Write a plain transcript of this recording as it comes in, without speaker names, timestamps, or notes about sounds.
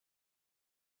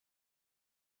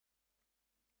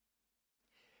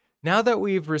Now that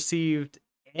we've received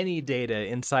any data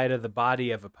inside of the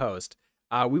body of a post,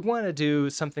 we want to do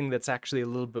something that's actually a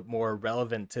little bit more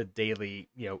relevant to daily,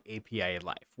 API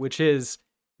life, which is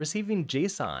receiving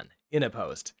JSON in a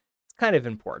post. It's kind of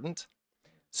important.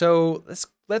 So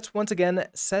let's once again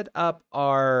set up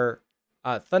our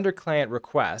Thunder client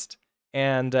request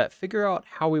and figure out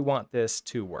how we want this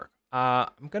to work.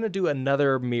 I'm going to do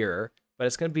another mirror, but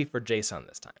it's going to be for JSON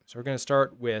this time. So we're going to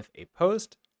start with a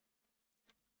post.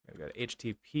 We're going to go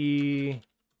to HTTP,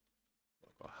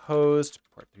 localhost,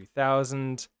 port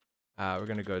 3000. We're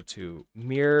going to go to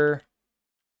mirror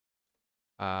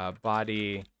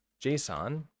body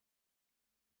JSON.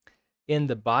 In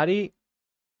the body,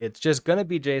 it's just going to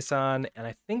be JSON. And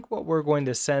I think what we're going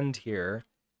to send here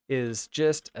is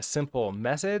just a simple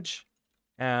message.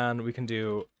 And we can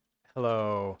do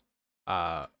hello,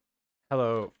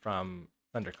 hello from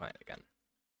Thunder client again.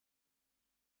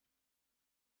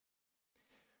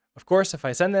 Of course, if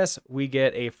I send this, we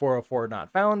get a 404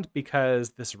 not found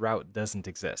because this route doesn't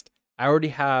exist. I already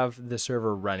have the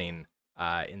server running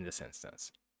in this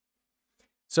instance.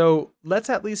 So let's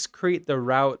at least create the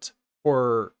route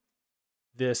for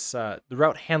this, the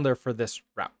route handler for this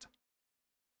route.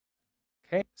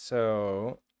 Okay,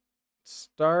 so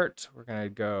start, we're gonna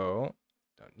go,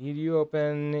 don't need you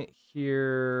open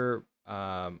here,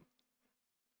 handle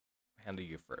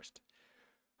you first.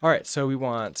 All right, so we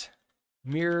want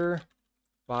mirror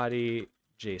body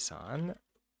JSON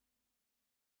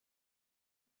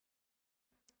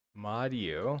mod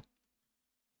u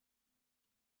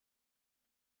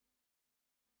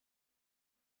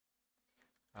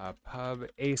pub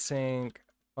async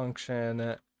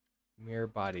function mirror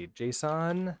body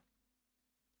JSON,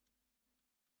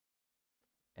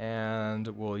 and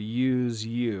we'll use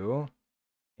u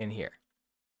in here.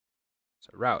 So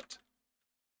route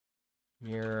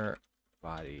mirror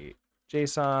body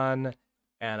JSON,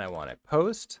 and I want a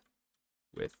post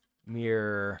with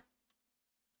mirror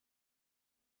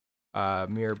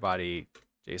body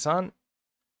JSON.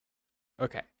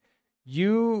 Okay,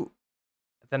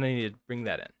 then I need to bring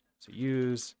that in. So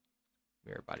use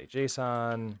mirror body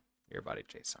JSON, mirror body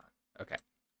JSON. Okay.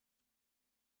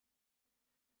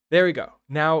 There we go.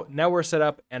 Now we're set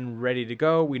up and ready to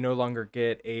go. We no longer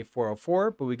get a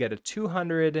 404, but we get a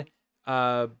 200,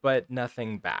 but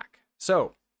nothing back.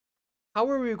 So how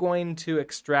are we going to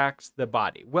extract the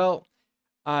body? Well,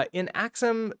 in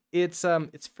Axum, it's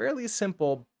fairly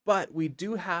simple, but we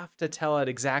do have to tell it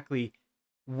exactly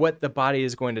what the body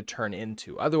is going to turn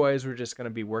into. Otherwise, we're just going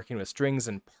to be working with strings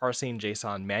and parsing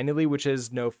JSON manually, which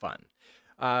is no fun.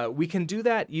 We can do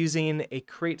that using a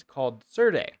crate called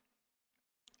Serde.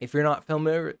 If you're not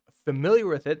familiar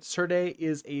with it, Serde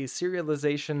is a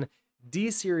serialization,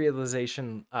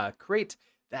 deserialization crate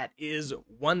that is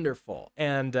wonderful,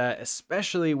 and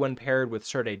especially when paired with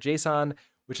Serde JSON,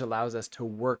 which allows us to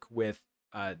work with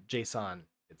JSON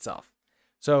itself.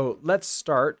 So let's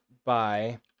start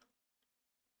by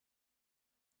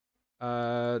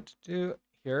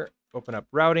here, open up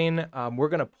routing. We're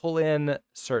going to pull in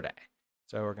Serde.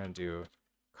 So we're going to do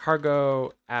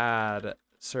cargo add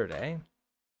Serde.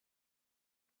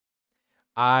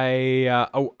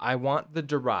 I want the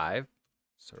derive.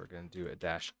 So we're going to do a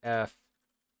 -f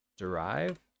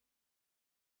derive.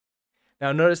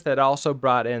 Now notice that also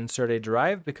brought in Serde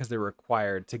derive because they're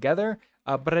required together,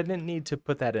 but I didn't need to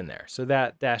put that in there. So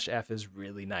that -f is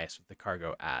really nice with the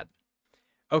cargo add.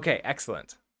 Okay,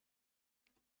 excellent.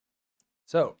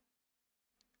 So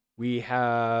we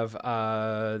have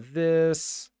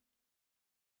this.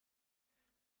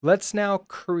 Let's now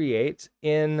create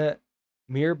in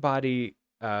mirror body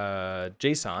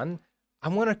JSON. I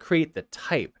want to create the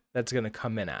type that's going to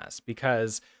come in as,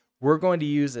 because we're going to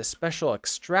use a special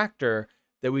extractor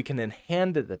that we can then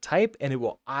hand it the type and it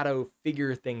will auto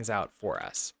figure things out for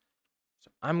us.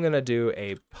 So I'm going to do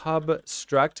a pub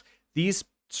struct. These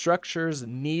structures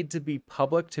need to be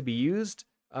public to be used.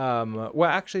 Well,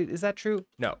 actually, is that true?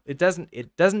 No, it doesn't.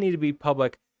 It doesn't need to be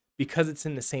public because it's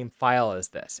in the same file as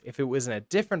this. If it was in a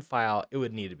different file, it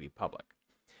would need to be public.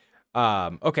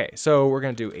 Okay, so we're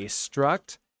going to do a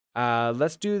struct.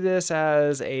 Let's do this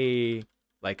as a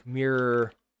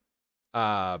mirror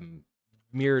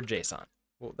JSON.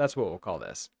 Well, that's what we'll call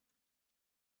this.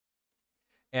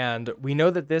 And we know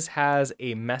that this has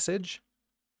a message,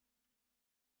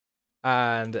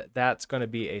 and that's going to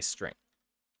be a string.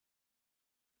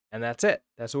 And that's it.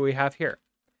 That's what we have here.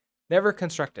 Never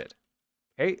constructed.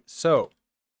 Okay, so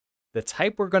the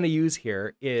type we're going to use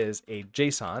here is a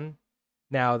JSON.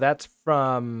 Now that's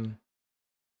from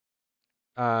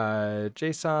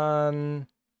JSON.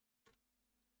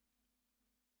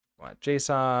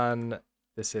 JSON.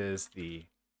 This is the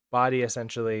body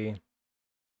essentially,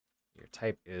 your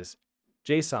type is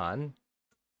JSON,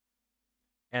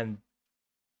 and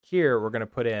here we're going to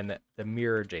put in the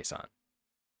mirror JSON.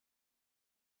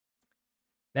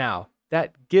 Now,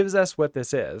 that gives us what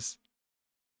this is.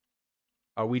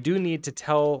 We do need to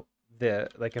tell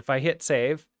like if I hit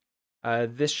save,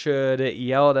 this should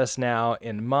yell at us now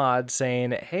in mod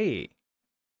saying, hey,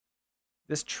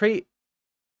 this trait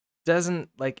doesn't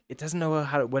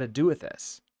know what to do with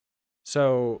this.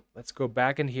 So let's go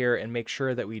back in here and make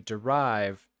sure that we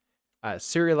derive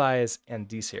serialize and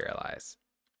deserialize.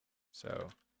 So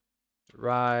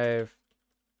derive,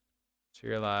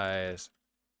 serialize,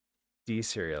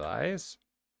 deserialize.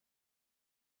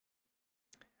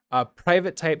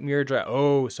 Private type mirror drive.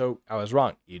 Oh, so I was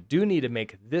wrong. You do need to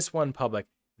make this one public.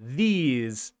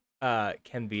 These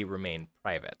can remain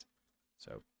private.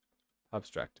 So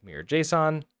obstruct mirror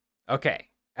JSON. Okay,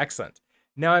 excellent.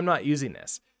 Now I'm not using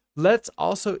this. Let's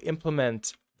also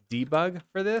implement debug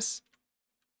for this.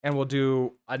 And we'll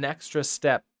do an extra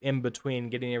step in between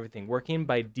getting everything working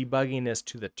by debugging this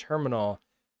to the terminal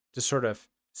to sort of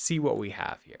see what we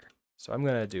have here. So I'm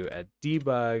going to do a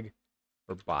debug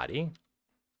for body.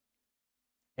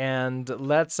 And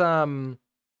let's throw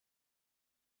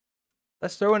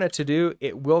in a to-do.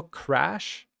 It will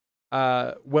crash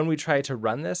when we try to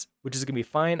run this, which is going to be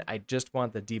fine. I just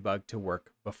want the debug to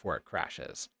work before it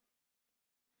crashes.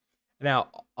 Now,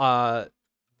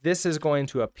 this is going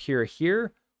to appear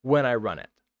here when I run it.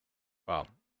 Well,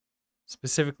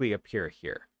 specifically appear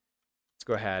here. Let's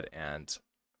go ahead and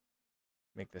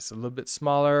make this a little bit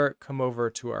smaller. Come over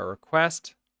to our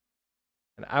request.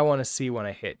 And I want to see when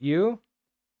I hit you.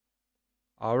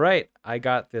 All right, I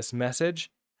got this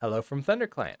message. Hello from Thunder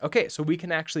Client. Okay, so we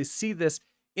can actually see this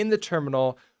in the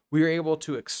terminal. We are able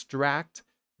to extract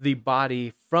the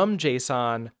body from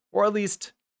JSON, or at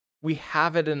least we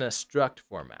have it in a struct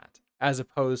format, as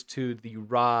opposed to the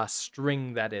raw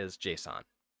string that is JSON.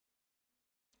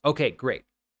 Okay, great.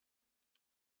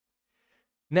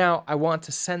 Now I want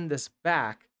to send this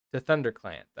back to Thunder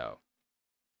Client, though.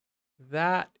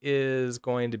 That is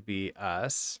going to be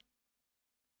us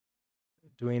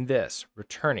doing this,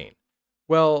 returning.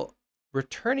 Well,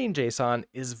 returning JSON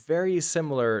is very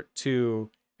similar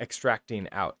to extracting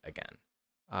out again.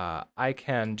 I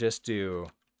can just do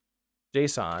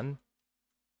JSON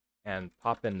and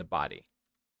pop in the body.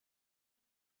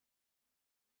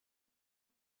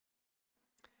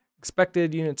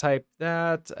 Expected unit type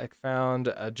that I found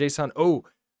JSON. Oh,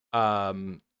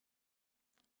 found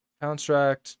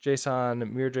struct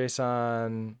JSON, mirror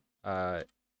JSON.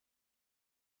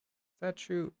 Is that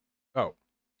true? Oh,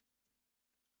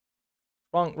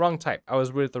 wrong type. I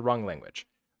was with the wrong language.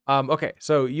 Okay,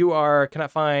 so you cannot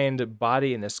find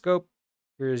body in the scope.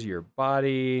 Here's your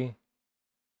body.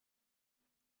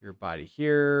 Your body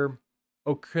here.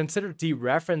 Oh, consider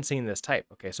dereferencing this type.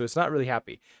 Okay, so it's not really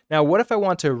happy. Now, what if I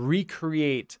want to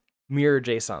recreate mirror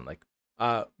JSON? Like,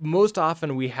 most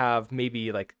often we have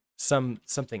maybe like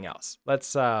something else.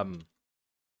 Let's well,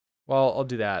 I'll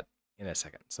do that in a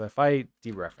second. So if I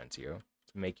dereference you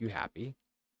to make you happy,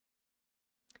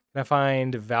 can I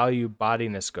find value body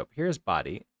in the scope? Here's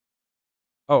body.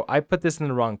 Oh, I put this in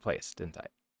the wrong place, didn't I?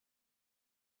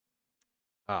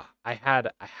 I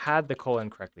had the colon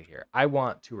correctly here. I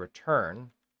want to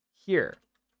return here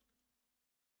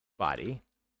body,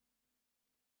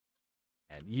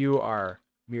 and you are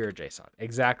mirror JSON.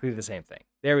 Exactly the same thing.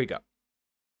 There we go.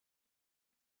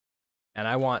 And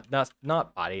I want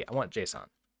not body. I want JSON.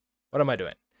 What am I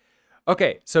doing?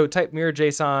 Okay, so type mirror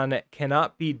JSON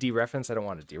cannot be dereferenced. I don't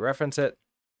want to dereference it.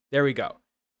 There we go.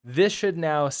 This should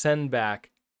now send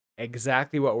back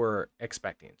exactly what we're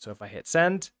expecting. So if I hit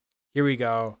send, here we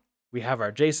go. We have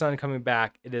our JSON coming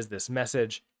back. It is this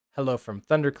message, hello from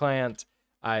Thunder Client.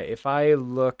 If I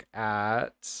look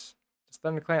at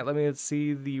Thunder Client, let me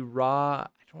see the raw.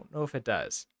 I don't know if it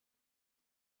does.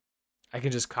 I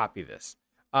can just copy this.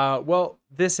 Well,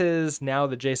 this is now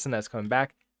the JSON that's coming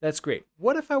back. That's great.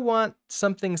 What if I want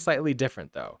something slightly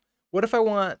different, though? What if I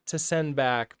want to send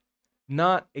back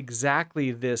not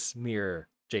exactly this mirror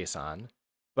JSON,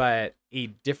 but a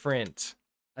different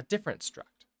struct?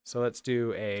 So let's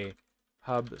do a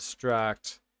pub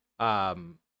struct.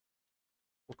 We'll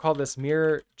call this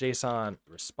mirror JSON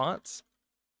response.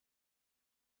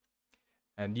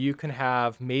 And you can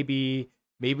have maybe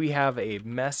we have a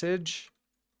message,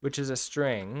 which is a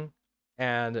string,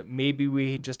 and maybe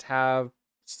we just have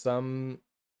something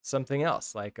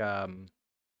else like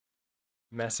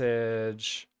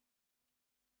message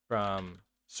from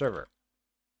server.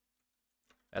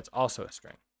 That's also a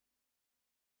string.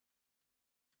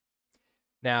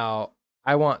 Now,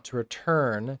 I want to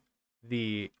return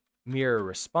the mirror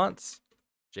response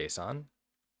JSON.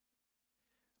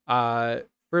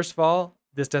 First of all,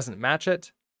 this doesn't match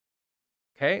it.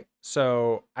 Okay,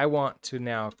 so I want to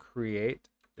now create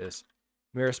this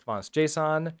mirror response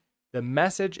JSON. The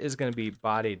message is going to be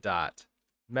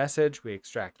body.message. We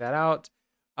extract that out.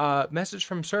 Message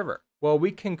from server. Well,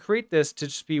 we can create this to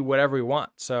just be whatever we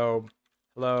want. So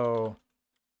hello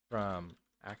from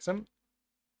Axum.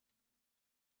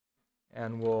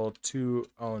 And we'll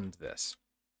owned this.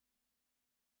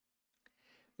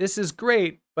 This is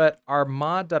great, but our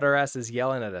mod.rs is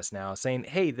yelling at us now saying,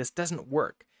 hey, this doesn't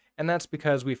work. And that's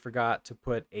because we forgot to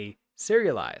put a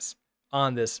serialize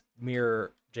on this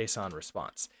mirror JSON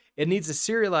response. It needs a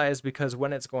serialize because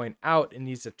when it's going out, it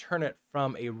needs to turn it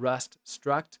from a Rust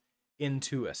struct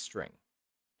into a string.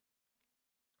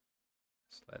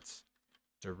 So let's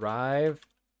derive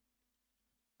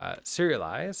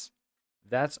serialize.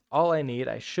 That's all I need.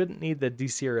 I shouldn't need the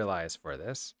deserialize for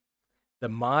this. The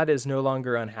mod is no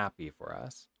longer unhappy for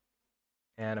us.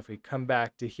 And if we come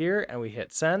back to here and we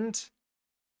hit send,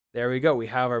 there we go. We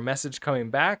have our message coming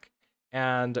back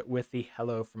and with the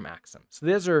hello from Axum. So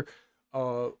these are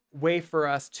a way for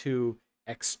us to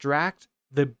extract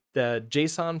the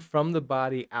JSON from the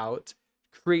body out,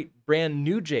 create brand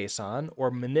new JSON or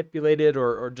manipulate it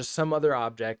or just some other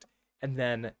object, and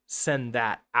then send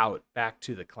that out back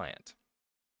to the client.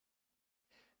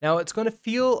 Now it's going to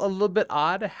feel a little bit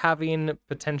odd having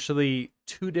potentially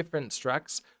two different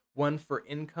structs, one for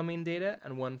incoming data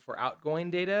and one for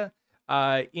outgoing data.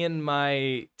 In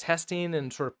my testing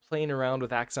and sort of playing around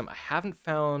with Axum, I haven't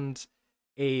found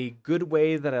a good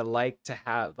way that I like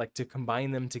to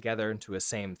combine them together into a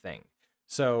same thing.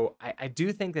 So I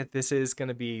do think that this is going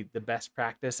to be the best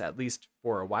practice, at least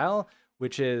for a while,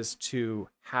 which is to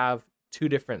have two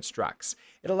different structs.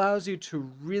 It allows you to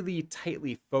really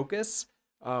tightly focus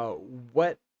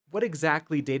what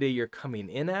exactly data you're coming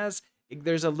in as.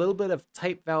 There's a little bit of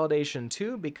type validation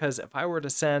too, because if I were to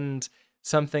send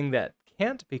something that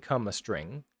can't become a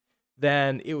string,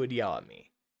 then it would yell at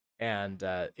me, and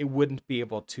it wouldn't be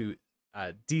able to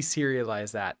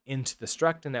deserialize that into the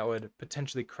struct, and that would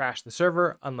potentially crash the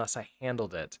server unless I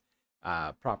handled it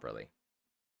properly.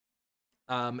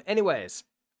 Anyways,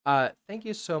 thank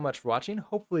you so much for watching.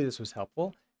 Hopefully this was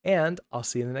helpful, and I'll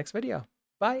see you in the next video.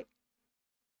 Bye.